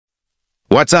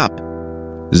What's up?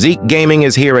 Zeke Gaming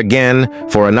is here again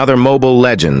for another Mobile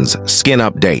Legends skin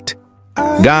update.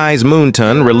 Guys,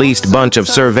 Moonton released bunch of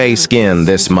survey skin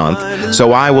this month,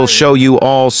 so I will show you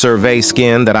all survey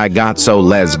skin that I got, so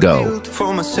let's go.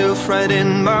 For myself right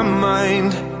in my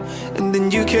mind, and then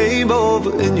you came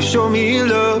over and you showed me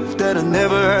love that I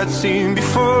never had seen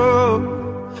before.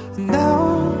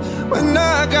 Now, when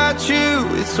I got you,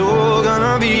 it's all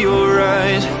gonna be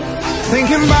alright.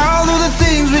 Thinking about all the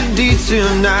things we did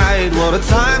tonight, what a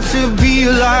time to be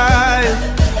alive.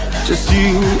 Just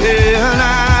you and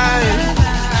I,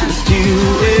 just you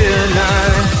and I.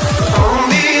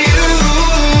 Only you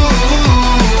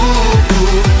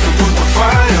can put the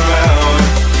fire out.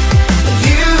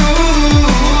 You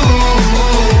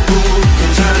can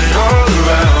turn it all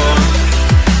around.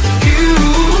 You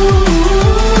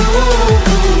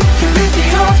can lift me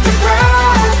off the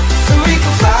ground, so we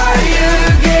can fly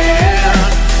again,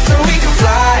 so we can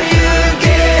fly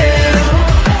again.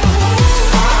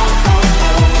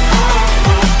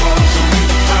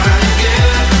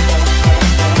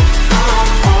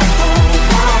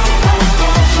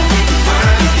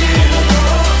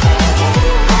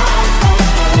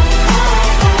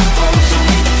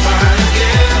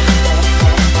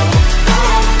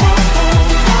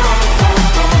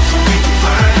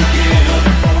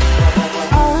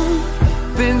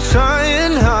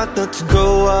 Trying hard not to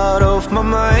go out of my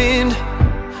mind,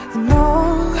 and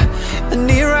all I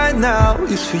need right now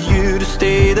is for you to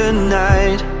stay the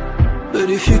night. But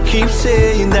if you keep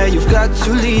saying that you've got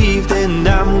to leave, then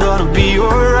I'm gonna be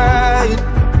alright.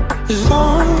 As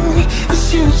long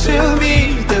as you tell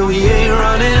me that we ain't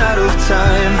running out of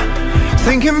time.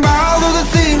 Thinking about all the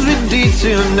things we did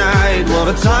tonight, what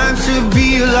a time to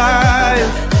be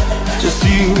alive. Just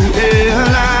you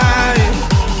and I.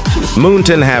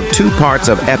 Moonton have 2 parts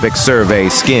of epic survey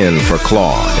skin for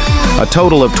Claude. A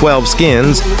total of 12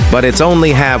 skins, but it's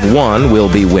only have one will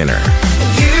be winner.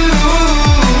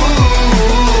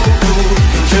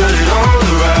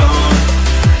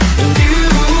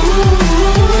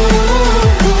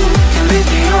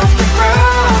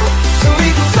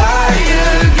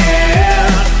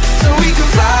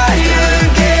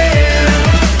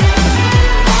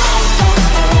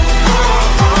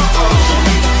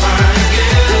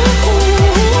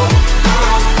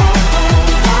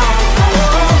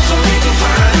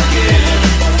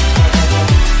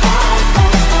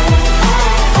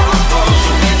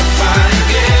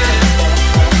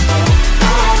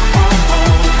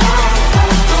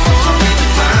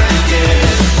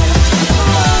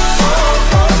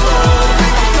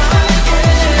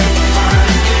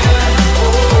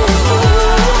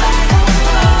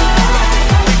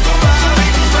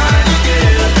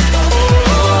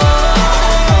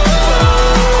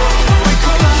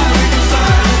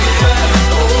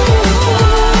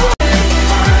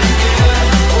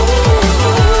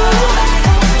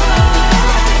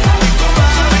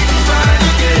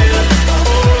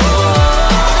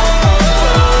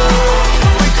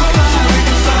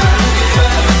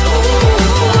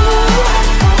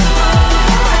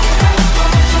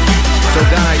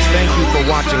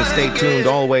 Stay tuned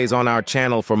always on our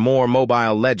channel for more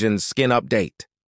Mobile Legends skin update.